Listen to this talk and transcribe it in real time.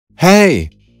Hey!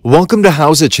 Welcome to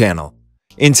Howza channel.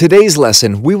 In today's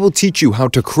lesson, we will teach you how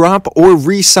to crop or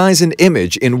resize an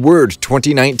image in Word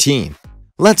 2019.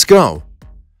 Let's go!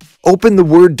 Open the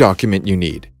Word document you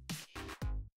need.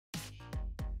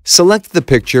 Select the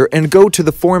picture and go to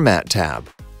the Format tab.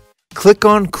 Click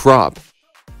on Crop.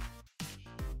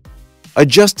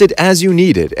 Adjust it as you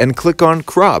need it and click on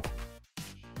Crop.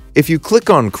 If you click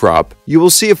on Crop, you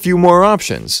will see a few more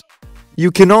options.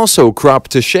 You can also crop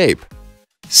to shape.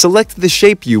 Select the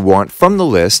shape you want from the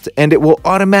list and it will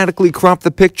automatically crop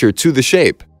the picture to the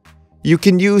shape. You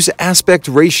can use aspect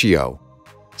ratio.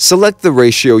 Select the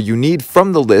ratio you need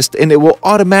from the list and it will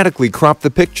automatically crop the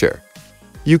picture.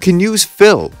 You can use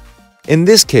fill. In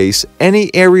this case, any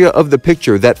area of the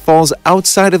picture that falls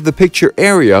outside of the picture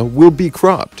area will be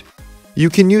cropped. You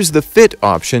can use the fit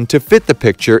option to fit the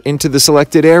picture into the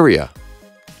selected area.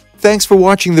 Thanks for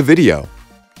watching the video.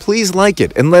 Please like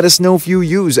it and let us know if you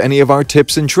use any of our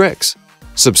tips and tricks.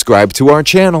 Subscribe to our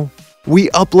channel. We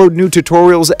upload new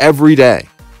tutorials every day.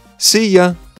 See ya!